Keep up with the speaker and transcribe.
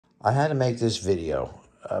I had to make this video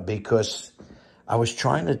because I was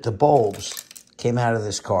trying to, the bulbs came out of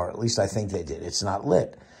this car. At least I think they did. It's not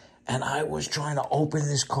lit. And I was trying to open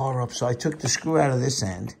this car up. So I took the screw out of this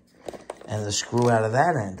end and the screw out of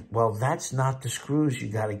that end. Well, that's not the screws you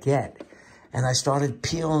got to get. And I started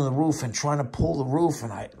peeling the roof and trying to pull the roof,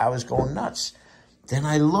 and I was going nuts. Then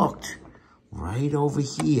I looked right over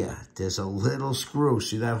here. There's a little screw.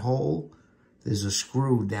 See that hole? There's a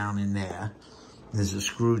screw down in there. There's a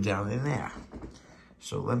screw down in there.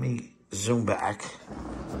 So let me zoom back,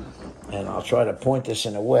 and I'll try to point this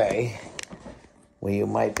in a way where you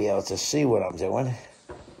might be able to see what I'm doing.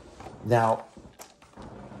 Now,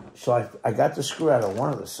 so I got the screw out of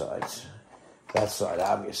one of the sides. That side,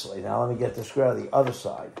 obviously. Now let me get the screw out of the other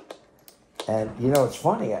side. And, you know, it's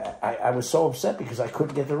funny. I was so upset because I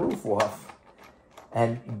couldn't get the roof off.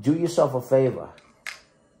 And do yourself a favor.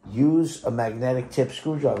 Use a magnetic tip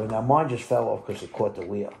screwdriver. Now, mine just fell off because it caught the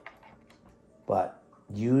wheel. But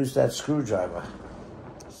use that screwdriver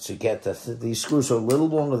to get these screws are a little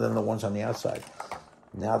longer than the ones on the outside.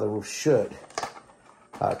 Now the roof should,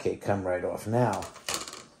 okay, come right off. Now,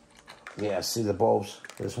 yeah, see the bulbs?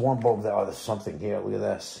 There's one bulb there. Oh, there's something here. Look at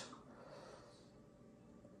this.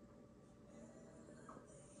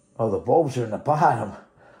 Oh, the bulbs are in the bottom.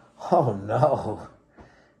 Oh, no.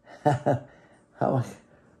 How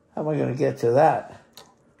am I going to get to that?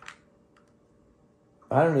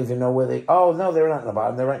 I don't even know where they... Oh, no, they're not in the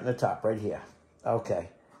bottom. They're right in the top, right here. Okay.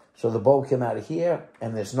 So the bulb came out of here,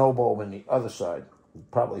 and there's no bulb on the other side.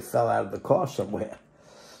 It probably fell out of the car somewhere.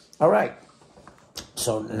 All right.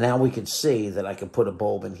 So now we can see that I can put a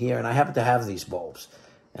bulb in here. And I happen to have these bulbs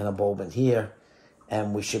and a bulb in here.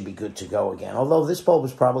 And we should be good to go again. Although this bulb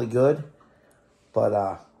is probably good. But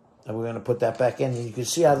and we're going to put that back in. And you can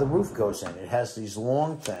see how the roof goes in. It has these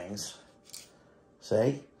long things.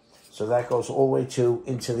 See? So that goes all the way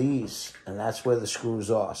into these. And that's where the screws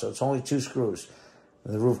are. So it's only 2 screws.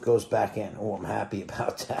 And the roof goes back in. Oh, I'm happy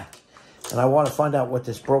about that. And I want to find out what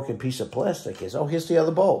this broken piece of plastic is. Oh, here's the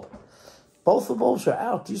other bulb. Both the bulbs are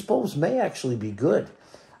out. These bulbs may actually be good.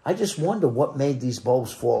 I just wonder what made these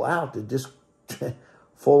bulbs fall out. Did this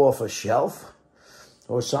fall off a shelf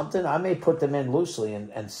or something? I may put them in loosely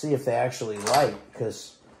and see if they actually light,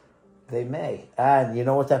 because they may. And you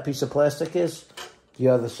know what that piece of plastic is? The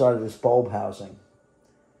other side of this bulb housing.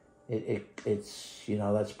 It's, you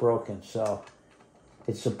know, that's broken. So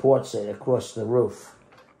it supports it across the roof.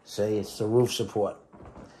 See, it's the roof support.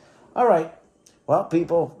 All right. Well,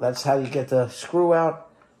 people, that's how you get the screw out.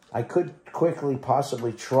 I could quickly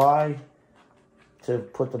possibly try to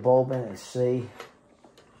put the bulb in and see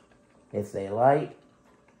if they light.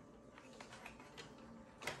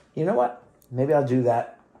 You know what? Maybe I'll do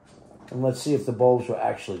that. And let's see if the bulbs were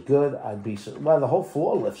actually good. Well, the whole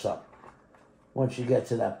floor lifts up once you get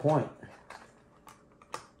to that point.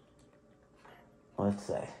 Let's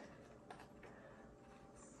see.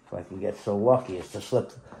 If I can get so lucky as to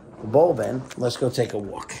slip the bulb in. Let's go take a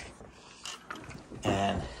walk.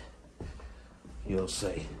 And you'll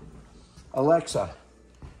see. Alexa,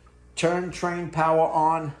 turn train power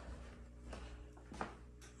on.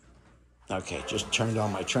 Okay, just turned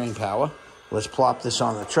on my train power. Let's plop this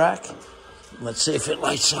on the track. Let's see if it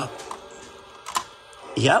lights up.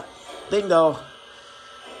 Yep, bingo.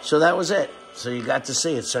 So that was it. So you got to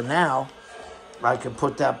see it. So now I can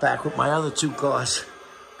put that back with my other 2 cars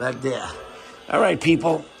back there. All right,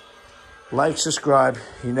 people. Like, subscribe.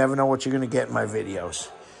 You never know what you're going to get in my videos.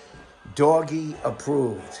 Doggy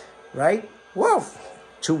approved. Right? Woof.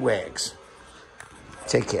 2 wags.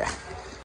 Take care.